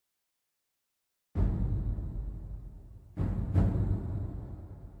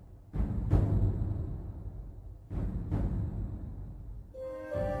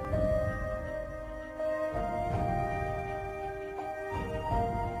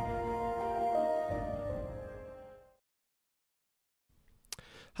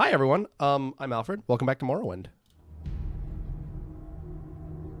Hi everyone. I'm Alfred. Welcome back to Morrowind.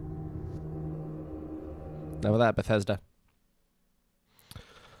 Now with that, Bethesda.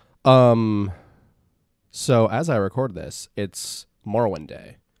 Um, so as I record this, it's Morrowind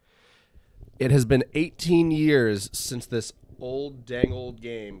Day. It has been 18 years since this dang old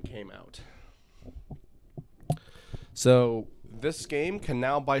game came out. So this game can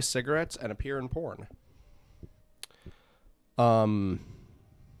now buy cigarettes and appear in porn.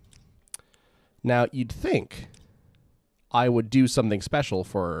 Now you'd think I would do something special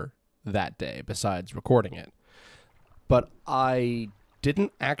for that day besides recording it. But I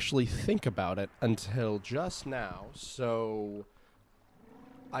didn't actually think about it until just now, so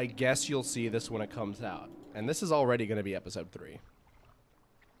I guess you'll see this when it comes out. And this is already going to be episode 3.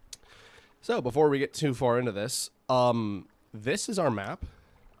 So before we get too far into this, this is our map.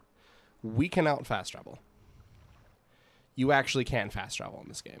 We can out fast travel. You actually can fast travel in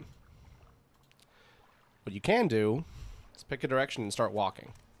this game. What you can do is pick a direction and start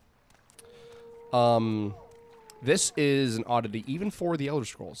walking. This is an oddity even for the Elder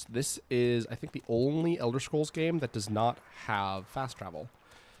Scrolls. This is, I think, the only Elder Scrolls game that does not have fast travel.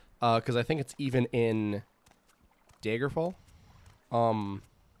 Because I think it's even in Daggerfall.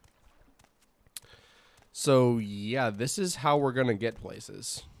 So, yeah, this is how we're going to get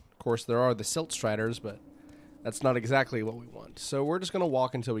places. Of course, there are the Silt Striders, but that's not exactly what we want. So we're just going to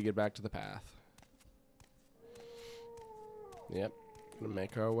walk until we get back to the path. Yep, going to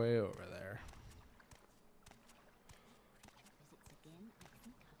make our way over there.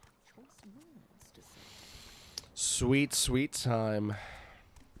 Sweet, sweet time.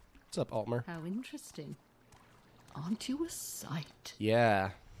 What's up, Altmer? How interesting. Aren't you a sight? Yeah.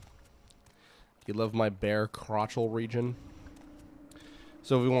 You love my bare crotchal region?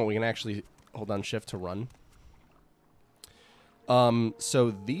 So if we want, we can actually hold down shift to run.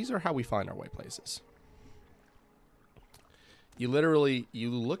 So these are how we find our way places. You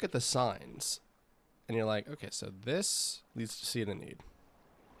look at the signs, and you're like, okay, so this leads to see and a need.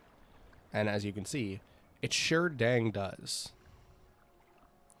 And as you can see, it sure dang does.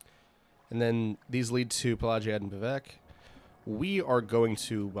 And then these lead to Pelagiad and Vivek. We are going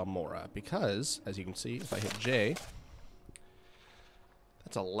to Balmora because, as you can see, if I hit J,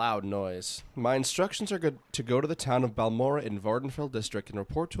 that's a loud noise. My instructions are good to go to the town of Balmora in Vardenfell district and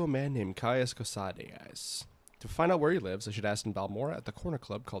report to a man named Caius Cosadias. To find out where he lives, I should ask in Balmora at the corner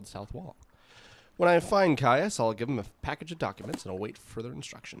club called South Wall. When I find Caius, I'll give him a package of documents and I'll wait for further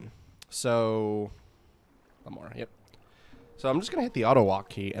instruction. So, Balmora, yep. So I'm just going to hit the auto walk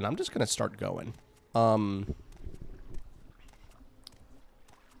key and I'm just going to start going.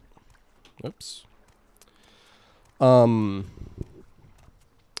 Oops. So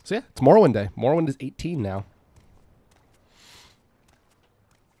yeah, it's Morrowind Day. Morrowind is 18 now.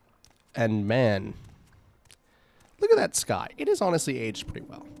 And man, look at that sky. It is honestly aged pretty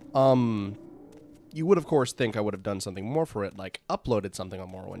well. You would of course think I would have done something more for it, like uploaded something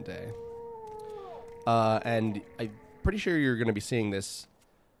on Morrowind Day. And I'm pretty sure you're going to be seeing this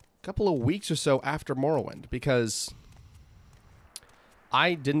a couple of weeks or so after Morrowind, because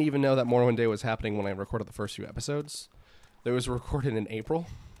I didn't even know that Morrowind Day was happening when I recorded the first few episodes. It was recorded in April.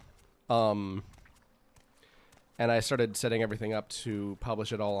 And I started setting everything up to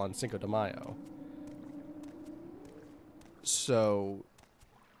publish it all on Cinco de Mayo. So,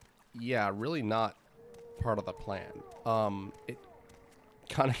 yeah, really not part of the plan. It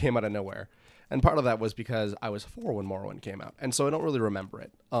kind of came out of nowhere. And part of that was because I was 4 when Morrowind came out. And so I don't really remember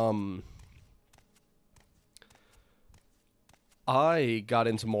it. I got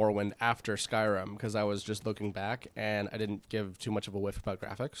into Morrowind after Skyrim because I was just looking back and I didn't give too much of a whiff about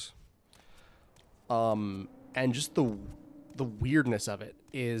graphics. And just the weirdness of it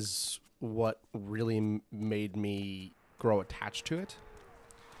is what really made me grow attached to it.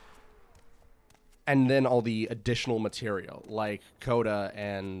 And then all the additional material, like Coda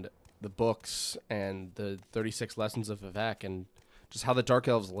and the books and the 36 lessons of Vivek and just how the Dark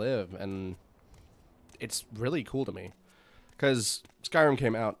Elves live. And it's really cool to me. Because Skyrim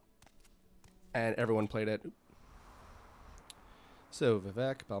came out and everyone played it. So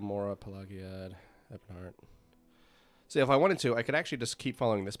Vivek, Balmora, Pelagiad, Ebonheart. So if I wanted to, I could actually just keep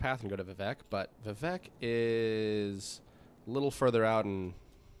following this path and go to Vivek, but Vivek is a little further out and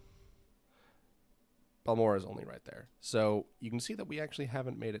Balmora is only right there. So you can see that we actually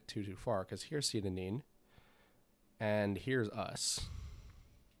haven't made it too far, because here's Cédannine and here's us.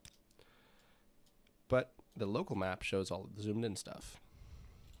 But the local map shows all the zoomed in stuff.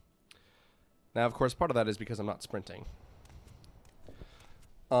 Now, of course, part of that is because I'm not sprinting.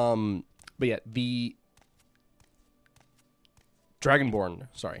 But yeah, Dragonborn,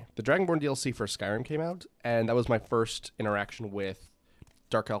 sorry. The Dragonborn DLC for Skyrim came out, and that was my first interaction with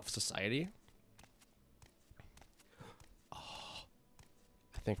Dark Elf Society. Oh,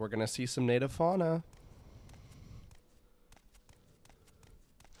 I think we're going to see some native fauna.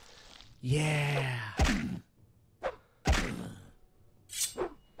 Yeah.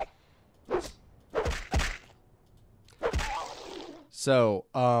 So,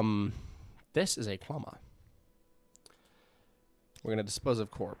 this is a Kwama. We're going to dispose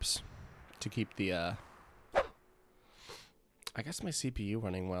of corpse to keep the, I guess my CPU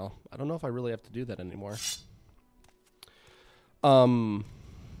running well. I don't know if I really have to do that anymore.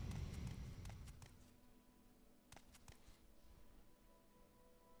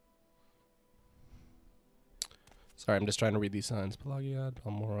 Sorry, I'm just trying to read these signs. Pelagiad,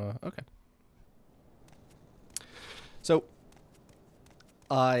 Palmora. Okay. So,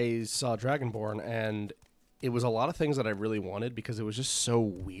 I saw Dragonborn, and it was a lot of things that I really wanted because it was just so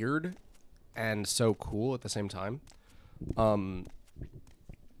weird and so cool at the same time. And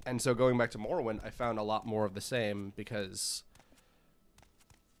so going back to Morrowind, I found a lot more of the same because,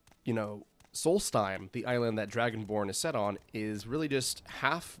 you know, Solstheim, the island that Dragonborn is set on, is really just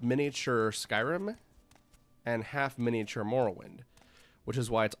half miniature Skyrim and half miniature Morrowind, which is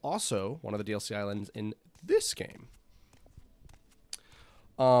why it's also one of the DLC islands in this game.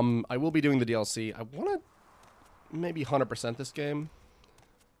 I will be doing the DLC. I want to maybe 100% this game.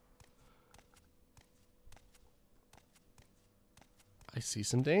 I see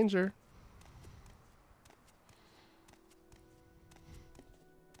some danger.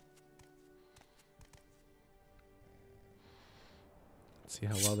 Let's see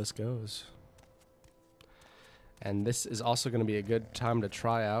how well this goes. And this is also going to be a good time to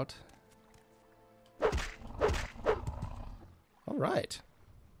try out. All right.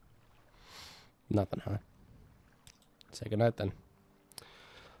 Nothing, huh? Say goodnight then.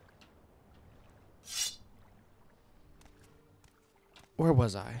 Where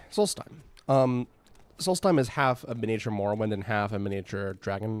was I? Solstheim. Solstheim is half a miniature Morrowind and half a miniature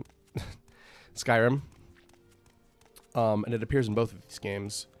Dragon Skyrim. And it appears in both of these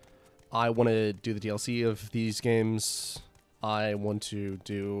games. I want to do the DLC of these games. I want to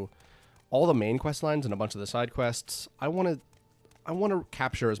do all the main quest lines and a bunch of the side quests. I want to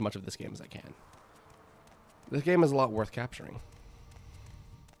capture as much of this game as I can. This game is a lot worth capturing.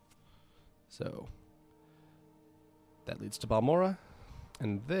 So that leads to Balmora.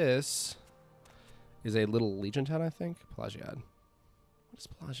 And this is a little legion town, I think. Pelagiad. What is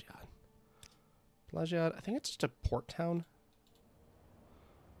Pelagiad? Pelagiad, I think it's just a port town.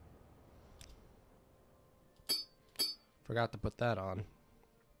 Forgot to put that on.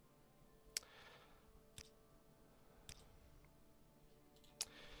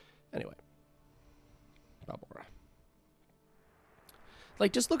 Anyway. Balmora.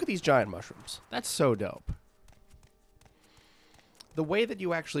 Like, just look at these giant mushrooms. That's so dope. The way that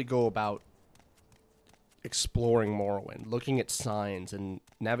you actually go about exploring Morrowind, looking at signs and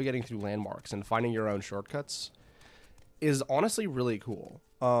navigating through landmarks and finding your own shortcuts is honestly really cool.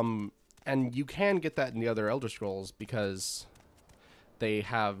 And you can get that in the other Elder Scrolls because they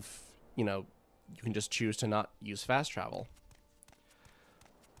have, you know, you can just choose to not use fast travel.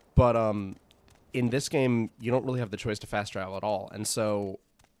 But in this game, you don't really have the choice to fast travel at all. And so,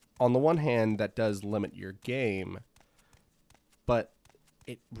 on the one hand, that does limit your game, but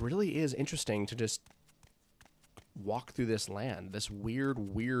it really is interesting to just walk through this land, this weird,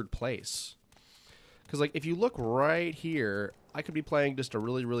 weird place. Because, like, if you look right here, I could be playing just a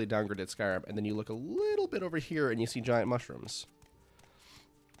really, really downgraded Skyrim, and then you look a little bit over here and you see giant mushrooms.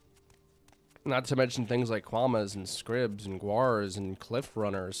 Not to mention things like Kwamas and Scribs and Guars and Cliff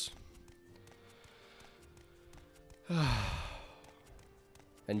Runners.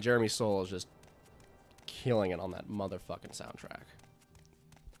 And Jeremy Soule is just killing it on that motherfucking soundtrack.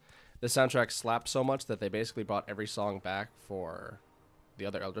 The soundtrack slapped so much that they basically brought every song back for the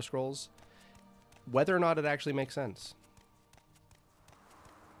other Elder Scrolls, whether or not it actually makes sense.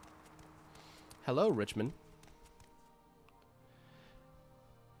 Hello, Richmond.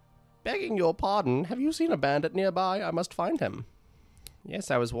 Begging your pardon, have you seen a bandit nearby? I must find him.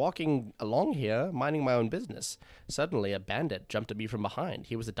 Yes, I was walking along here, minding my own business. Suddenly, a bandit jumped at me from behind.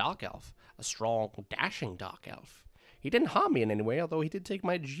 He was a dark elf, a strong, dashing dark elf. He didn't harm me in any way, although he did take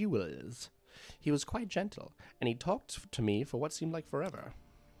my jewels. He was quite gentle, and he talked to me for what seemed like forever.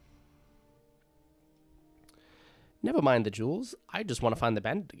 Never mind the jewels. I just want to find the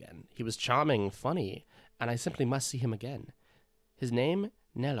bandit again. He was charming, funny, and I simply must see him again. His name,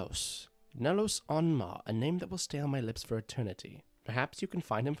 Nelos. Nelos Onma, a name that will stay on my lips for eternity. Perhaps you can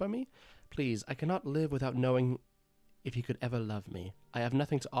find him for me? Please, I cannot live without knowing if you could ever love me. I have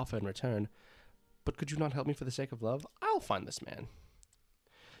nothing to offer in return, but could you not help me for the sake of love? I'll find this man.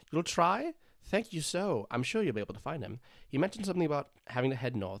 You'll try? Thank you so. I'm sure you'll be able to find him. He mentioned something about having to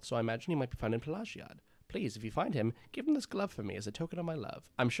head north, so I imagine he might be found in Pelagiad. Please, if you find him, give him this glove for me as a token of my love.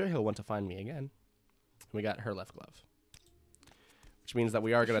 I'm sure he'll want to find me again. We got her left glove. Which means that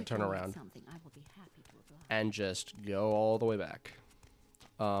we are going to turn around and just go all the way back.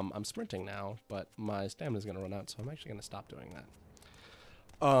 I'm sprinting now, but my stamina's going to run out, so I'm actually going to stop doing that.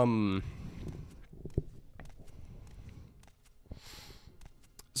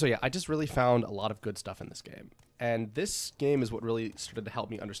 So yeah, I just really found a lot of good stuff in this game. And this game is what really started to help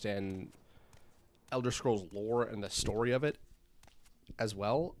me understand Elder Scrolls lore and the story of it as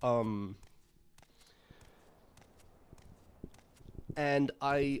well. And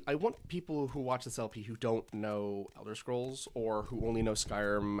I want people who watch this LP who don't know Elder Scrolls or who only know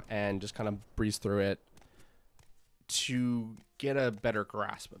Skyrim and just kind of breeze through it to get a better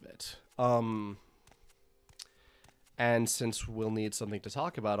grasp of it. And since we'll need something to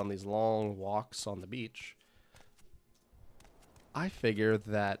talk about on these long walks on the beach, I figure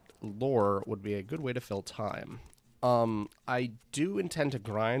that lore would be a good way to fill time. I do intend to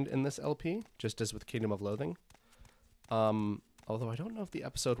grind in this LP, just as with Kingdom of Loathing. Although I don't know if the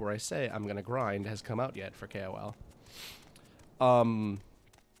episode where I say I'm going to grind has come out yet for KOL.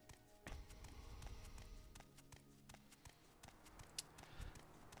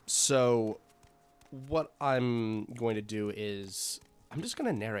 So what I'm going to do is I'm just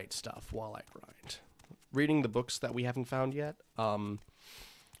going to narrate stuff while I grind. Reading the books that we haven't found yet.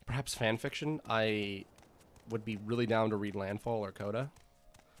 Perhaps fan fiction. I would be really down to read Landfall or Coda.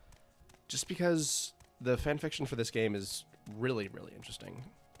 Just because the fan fiction for this game is really, really interesting.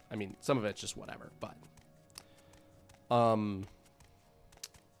 I mean, some of it's just whatever, but we're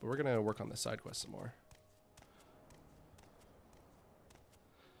going to work on this side quest some more.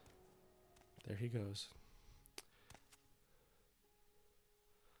 There he goes.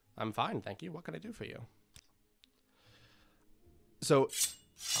 I'm fine, thank you. What can I do for you? So,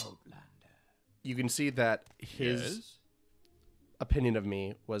 you can see that his opinion of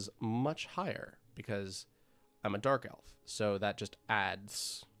me was much higher because I'm a dark elf. So that just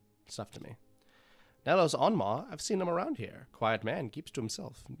adds stuff to me. Nello's Onma, I've seen him around here. Quiet man, keeps to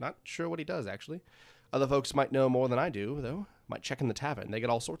himself. Not sure what he does, actually. Other folks might know more than I do, though. Might check in the tavern. They get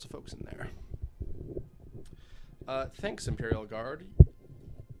all sorts of folks in there. Thanks, Imperial Guard.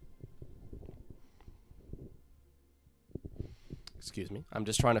 Excuse me. I'm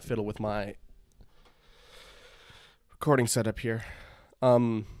just trying to fiddle with my recording setup here.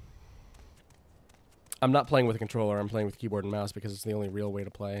 I'm not playing with a controller. I'm playing with keyboard and mouse because it's the only real way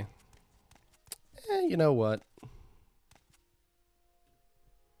to play. You know what?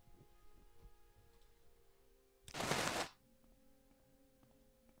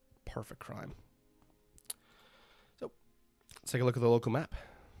 Perfect crime. So, let's take a look at the local map.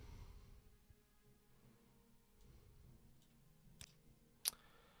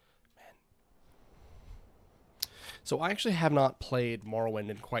 So I actually have not played Morrowind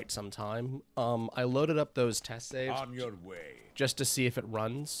in quite some time. I loaded up those test saves on your way just to see if it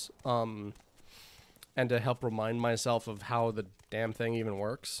runs, and to help remind myself of how the damn thing even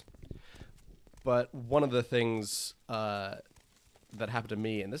works. But one of the things that happened to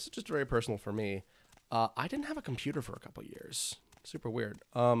me, and this is just very personal for me, I didn't have a computer for a couple years. Super weird.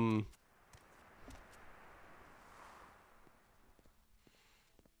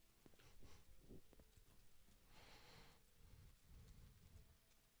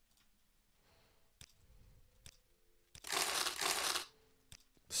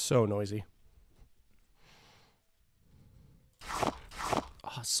 So noisy.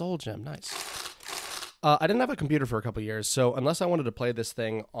 Oh, soul gem, nice. I didn't have a computer for a couple years, so unless I wanted to play this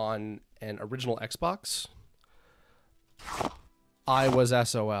thing on an original Xbox, I was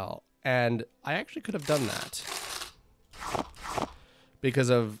SOL. And I actually could have done that because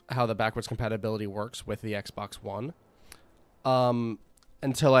of how the backwards compatibility works with the Xbox One,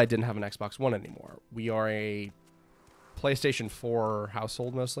 until I didn't have an Xbox One anymore. We are a PlayStation 4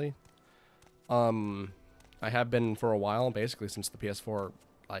 household mostly. I have been for a while, basically since the PS4,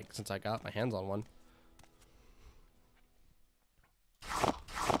 like since I got my hands on one.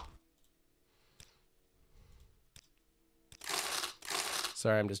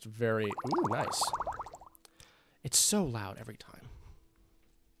 Sorry, I'm just very... Ooh, nice. It's so loud every time.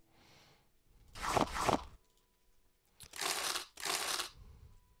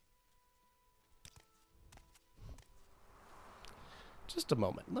 Just a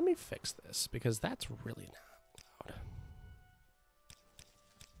moment. Let me fix this, because that's really not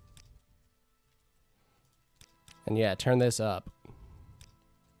loud. And yeah, turn this up.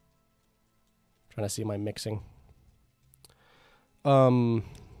 Trying to see my mixing. Turn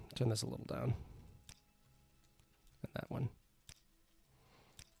this a little down. And that one.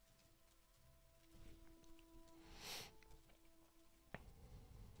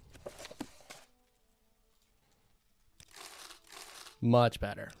 Much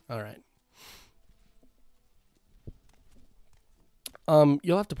better. All right.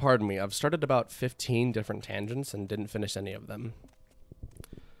 You'll have to pardon me. I've started about 15 different tangents and didn't finish any of them.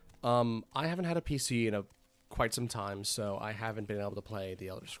 I haven't had a PC in quite some time, so I haven't been able to play The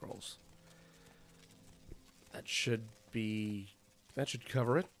Elder Scrolls. That should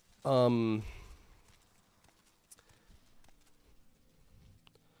cover it. Can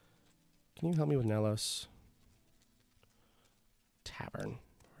you help me with Nelos? Tavern.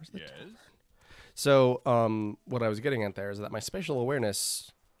 Where's the tavern? So, what I was getting at there is that my spatial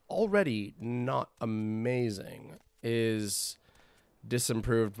awareness, already not amazing, is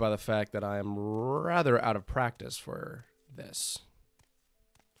disimproved by the fact that I am rather out of practice for this.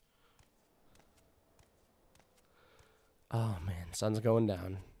 Oh man, sun's going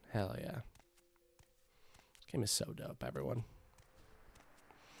down. Hell yeah. This game is so dope, everyone.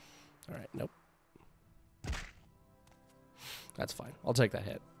 Alright, nope. That's fine. I'll take that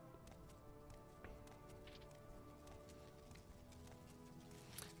hit.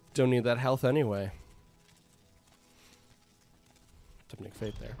 Don't need that health anyway. Dominic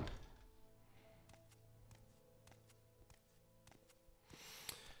Fate there.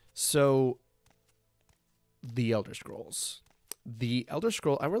 So, The Elder Scrolls. The Elder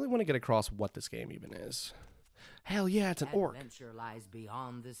Scroll, I really want to get across what this game even is. Hell yeah, it's an orc. Adventure lies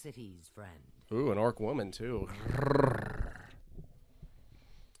beyond the cities, friend. Ooh, an orc woman too.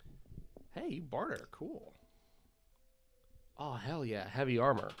 Hey, barter, cool. Oh, hell yeah, heavy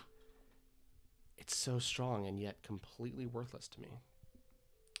armor. It's so strong and yet completely worthless to me.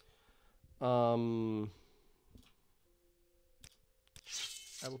 I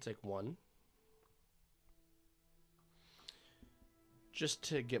will take one. Just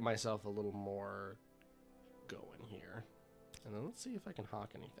to get myself a little more going here. And then let's see if I can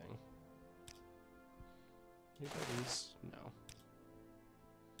hawk anything. Anybody's? No.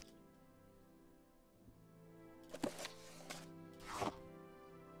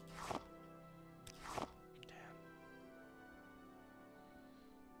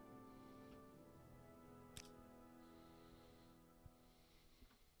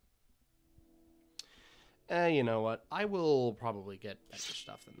 You know what? I will probably get better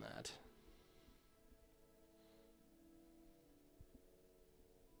stuff than that.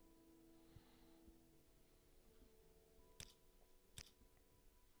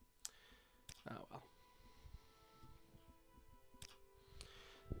 Oh, well.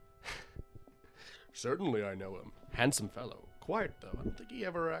 Certainly I know him. Handsome fellow. Quiet, though. I don't think he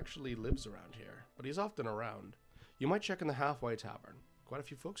ever actually lives around here, but he's often around. You might check in the Halfway Tavern. Quite a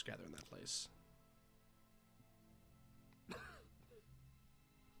few folks gather in that place.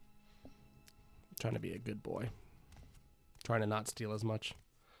 Trying to be a good boy. Trying to not steal as much.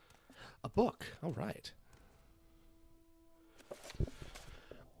 A book. All right.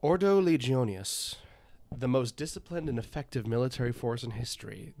 Ordo Legionis. The most disciplined and effective military force in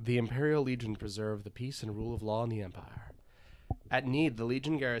history, the Imperial Legion preserve the peace and rule of law in the Empire. At need, the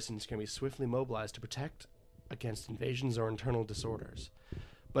Legion garrisons can be swiftly mobilized to protect against invasions or internal disorders.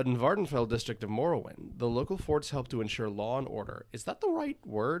 But in Vardenfell district of Morrowind, the local forts help to ensure law and order. Is that the right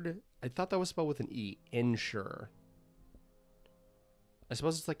word? I thought that was spelled with an E. Ensure. I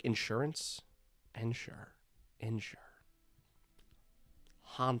suppose it's like insurance? Ensure.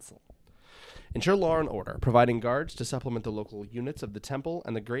 Hansel. Ensure law and order, providing guards to supplement the local units of the temple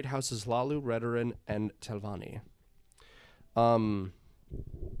and the great houses Lalu, Redoran, and Telvanni.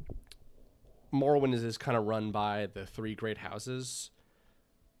 Morrowind is kind of run by the three great houses.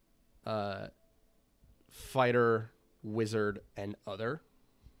 Fighter, wizard, and other.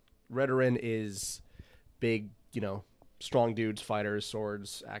 Redoran is big, strong dudes, fighters,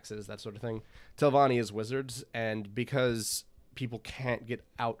 swords, axes, that sort of thing. Telvanni is wizards, and because people can't get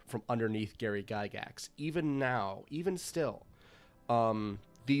out from underneath Gary Gygax, even still,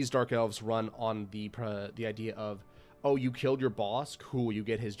 these dark elves run on the idea of, oh, you killed your boss, cool, you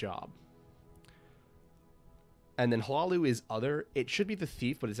get his job. And then Hlalu is other. It should be the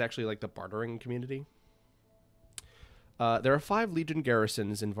thief, but it's actually like the bartering community. There are 5 Legion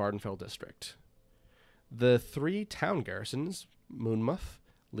garrisons in Vardenfell district. The 3 town garrisons, Moonmouth,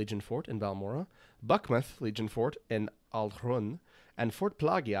 Legion Fort in Balmora, Buckmouth, Legion Fort in Alhrun, and Fort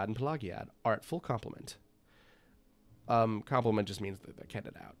Pelagiad in Pelagiad are at full complement. Complement just means that they're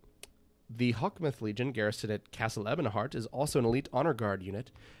kitted out. The Hawkmouth Legion, garrisoned at Castle Ebonheart, is also an elite honor guard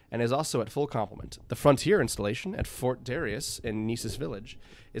unit and is also at full complement. The Frontier installation at Fort Darius in Nisus Village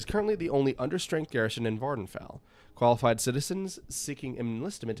is currently the only understrength garrison in Vardenfell. Qualified citizens seeking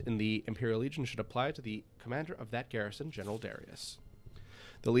enlistment in the Imperial Legion should apply to the commander of that garrison, General Darius.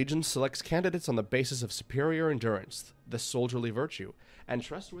 The Legion selects candidates on the basis of superior endurance, the soldierly virtue, and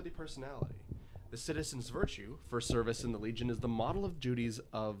trustworthy personality. The citizen's virtue for service in the Legion is the model of duties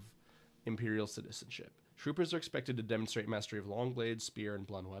of Imperial citizenship. Troopers are expected to demonstrate mastery of long blades, spear, and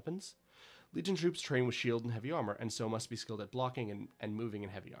blunt weapons. Legion troops train with shield and heavy armor, and so must be skilled at blocking and moving in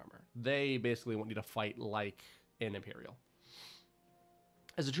heavy armor. They basically want you to fight like in Imperial.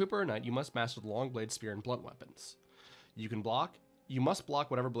 As a trooper or knight, you must master the long blade, spear, and blunt weapons. You must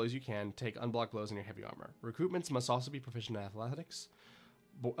block whatever blows you can, take unblocked blows in your heavy armor. Recruitments must also be proficient in athletics,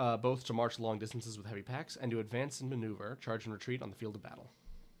 both to march long distances with heavy packs and to advance and maneuver, charge and retreat on the field of battle.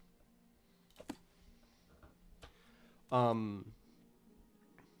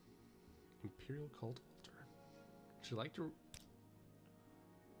 Imperial Cult Altar. Would you like to...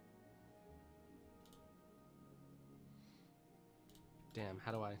 Damn,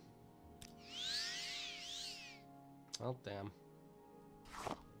 how do I... Oh, damn.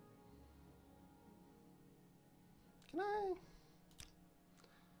 Can I...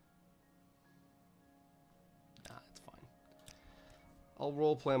 Nah, it's fine. I'll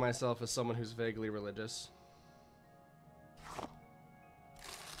roleplay myself as someone who's vaguely religious.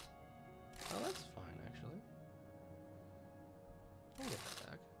 Oh, that's fine, actually. I'll get that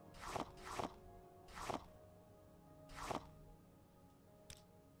back.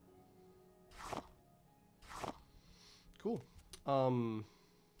 Cool.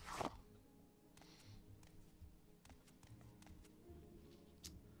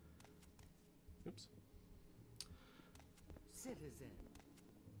 Oops. Citizen.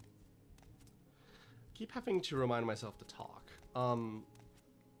 Keep having to remind myself to talk.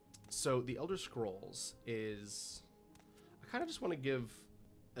 So the Elder Scrolls is... I kind of just want to give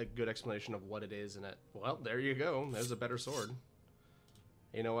a good explanation of what it is, and well, there you go. There's a better sword.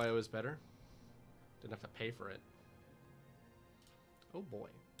 You know why it was better? Didn't have to pay for it. Oh boy.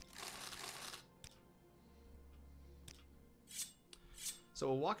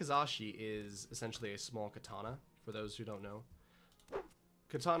 So a wakizashi is essentially a small katana, for those who don't know.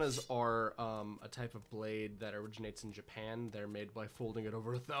 Katanas are a type of blade that originates in Japan. They're made by folding it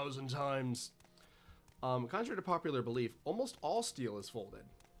over 1,000 times. Contrary to popular belief, almost all steel is folded.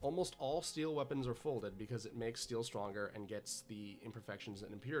 Almost all steel weapons are folded because it makes steel stronger and gets the imperfections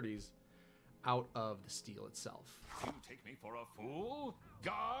and impurities out of the steel itself. You take me for a fool?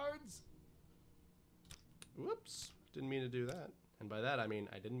 Guards? Whoops. Didn't mean to do that. And by that, I mean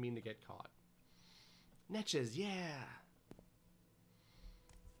I didn't mean to get caught. Netches, yeah.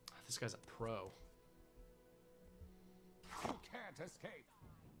 This guy's a pro. You can't escape.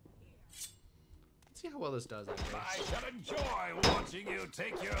 Let's see how well this does, actually. I shall enjoy watching you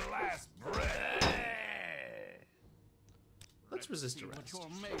take your last breath. Let's resist See what arrest. you're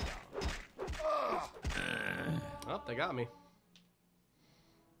made of. Oh, they got me.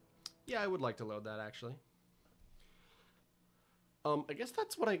 Yeah, I would like to load that, actually. I guess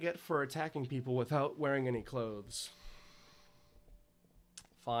that's what I get for attacking people without wearing any clothes.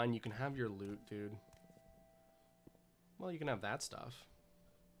 Fine, you can have your loot, dude. Well, you can have that stuff.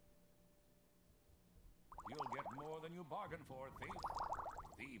 You'll get more than you bargained for, thief.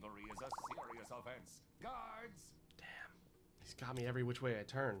 Thievery is a serious offense. Guards! Damn. He's got me every which way I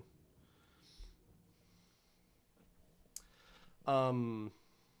turn.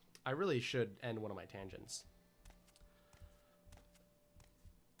 I really should end one of my tangents.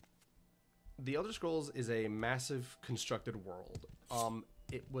 The Elder Scrolls is a massive constructed world.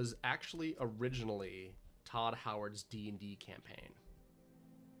 It was actually originally Todd Howard's D&D campaign.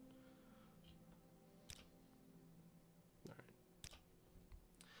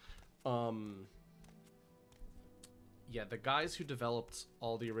 All right. Yeah, the guys who developed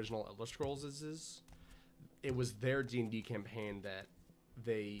all the original Elder Scrolls it was their D&D campaign that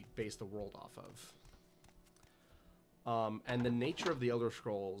they based the world off of. And the nature of the Elder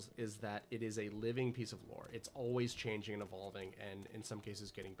Scrolls is that it is a living piece of lore. It's always changing and evolving, and in some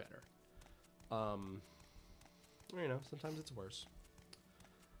cases getting better. You know, sometimes it's worse.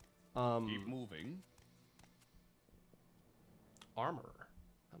 Keep moving. Armor.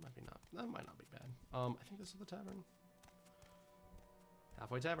 That might not be bad. I think this is the tavern.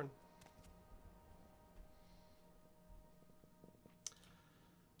 Halfway tavern.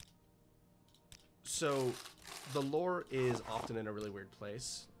 So, the lore is often in a really weird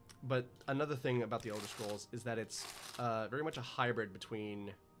place. But another thing about the Elder Scrolls is that it's very much a hybrid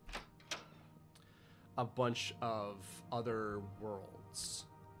between a bunch of other worlds.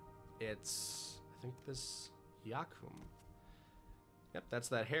 It's, I think, this Yakum. Yep, that's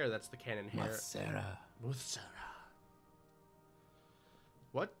that hair. That's the canon hair. Muthsera.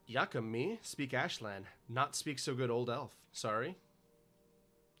 What? Yakum, me? Speak Ashland. Not speak so good old elf. Sorry.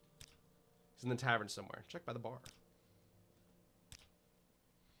 He's in the tavern somewhere. Check by the bar.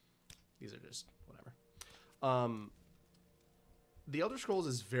 These are just whatever. The Elder Scrolls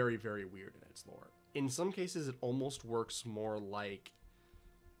is very, very weird in its lore. In some cases, it almost works more like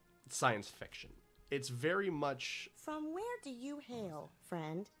science fiction. It's very much... From where do you hail,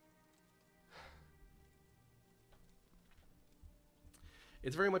 friend?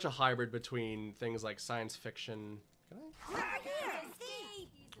 It's very much a hybrid between things like science fiction... Can I? Not here, Steve!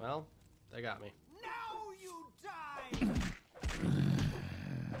 Well, they got me. Now you die!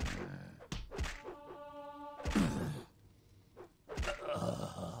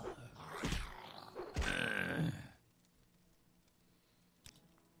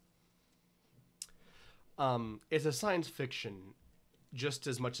 It's a science fiction just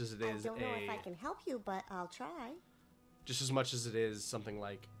as much as it is I don't know if I can help you, but I'll try. just as much as it is something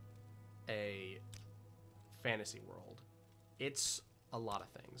like a fantasy world. It's a lot of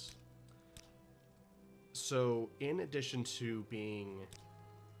things. So in addition to being,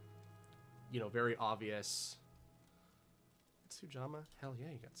 you know, very obvious... Sujama? Hell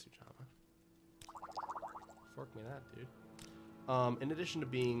yeah, you got Sujama. Fork me that, dude. In addition to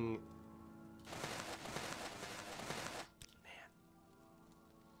being... Man.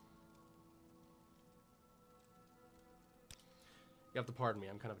 You have to pardon me,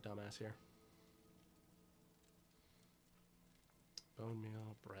 I'm kind of a dumbass here. Bone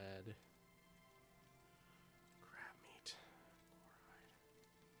meal, bread... crab meat,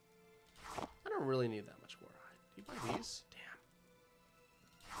 gorehide. I don't really need that much gorehide. Do you buy these? Damn.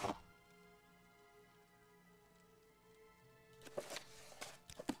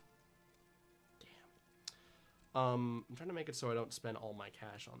 I'm trying to make it so I don't spend all my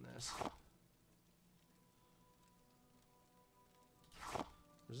cash on this.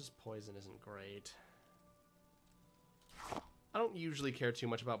 Resist poison isn't great. I don't usually care too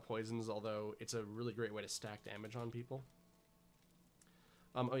much about poisons, although it's a really great way to stack damage on people.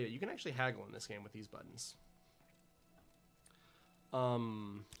 Oh yeah, you can actually haggle in this game with these buttons.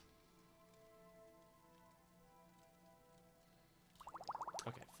 Okay,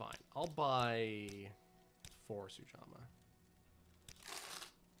 fine. I'll buy 4 Sujama.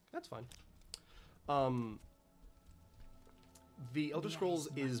 That's fine. The Elder Scrolls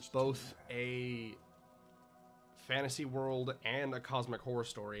is both a fantasy world and a cosmic horror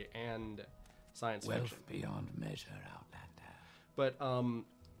story and science fiction. Wealth beyond measure, Outlander. But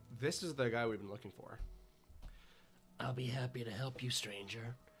this is the guy we've been looking for. I'll be happy to help you,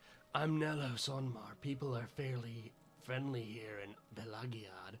 stranger. I'm Nelos Onmar. People are fairly friendly here in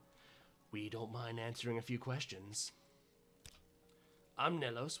Belagiad. We don't mind answering a few questions. I'm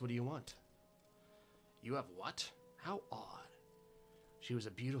Nelos. What do you want? You have what? How odd. She was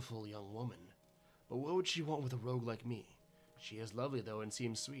a beautiful young woman. But what would she want with a rogue like me? She is lovely, though, and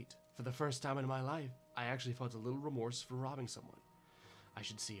seems sweet. For the first time in my life, I actually felt a little remorse for robbing someone. I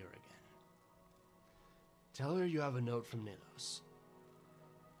should see her again. Tell her you have a note from Nelos.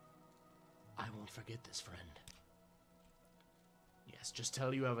 I won't forget this, friend. Yes, just tell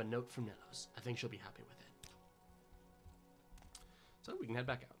her you have a note from Nelos. I think she'll be happy with it. So we can head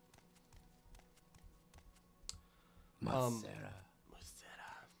back out. Mothsera.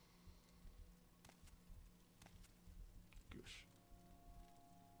 Goosh.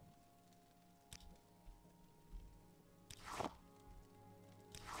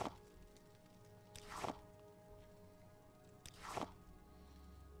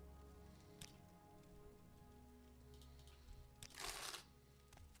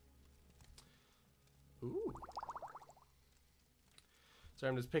 Ooh. So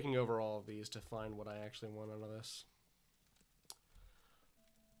I'm just picking over all of these to find what I actually want out of this.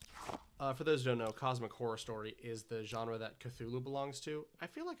 For those who don't know, Cosmic Horror Story is the genre that Cthulhu belongs to. I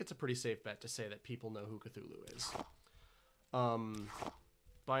feel like it's a pretty safe bet to say that people know who Cthulhu is.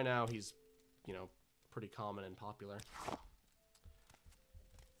 By now, he's, you know, pretty common and popular.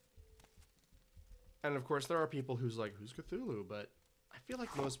 And of course, there are people who's like, who's Cthulhu? But I feel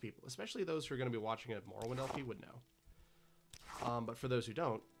like most people, especially those who are going to be watching a Morrowind LP, would know. But for those who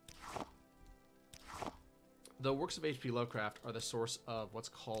don't, the works of H.P. Lovecraft are the source of what's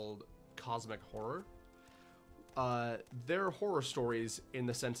called cosmic horror. They're horror stories in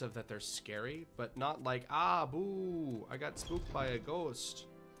the sense of that they're scary, but not like, ah, boo, I got spooked by a ghost.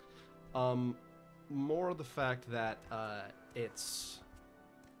 More the fact that it's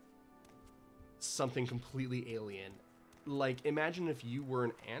something completely alien. Like, imagine if you were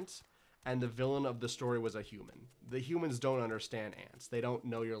an ant and the villain of the story was a human. The humans don't understand ants. They don't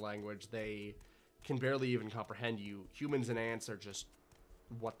know your language. They can barely even comprehend you. Humans and ants are just,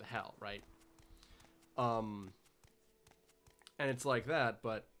 what the hell, right? And it's like that,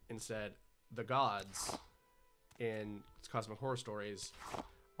 but instead, the gods in Cosmic Horror Stories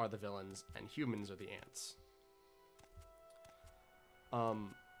are the villains, and humans are the ants.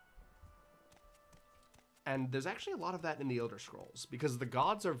 And there's actually a lot of that in the Elder Scrolls, because the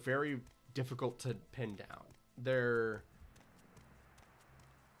gods are very difficult to pin down.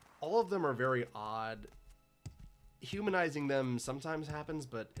 All of them are very odd. Humanizing them sometimes happens,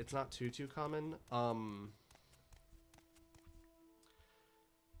 but it's not too common.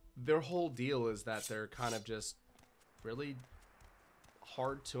 Their whole deal is that they're kind of just really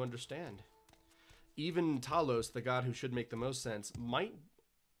hard to understand. Even Talos, the god who should make the most sense, might...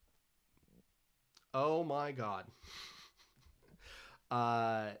 Oh my god.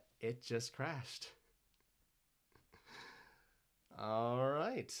 It just crashed.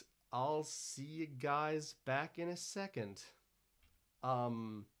 Alright. I'll see you guys back in a second. I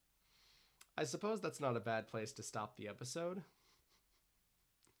suppose that's not a bad place to stop the episode.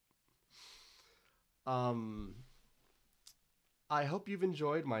 I hope you've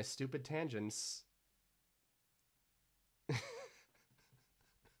enjoyed my stupid tangents.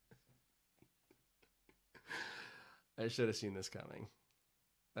 I should have seen this coming.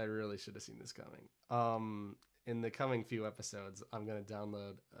 I really should have seen this coming. In the coming few episodes, I'm going to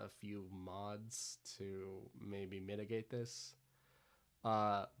download a few mods to maybe mitigate this.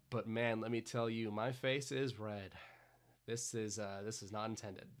 But man, let me tell you, my face is red. This is not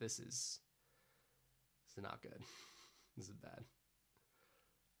intended. This is not good. This is bad.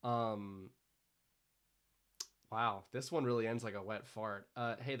 Wow, this one really ends like a wet fart.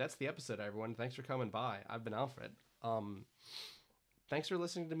 Hey, that's the episode, everyone. Thanks for coming by. I've been Alfred. Thanks for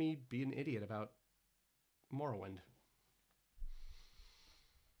listening to me be an idiot about Morrowind.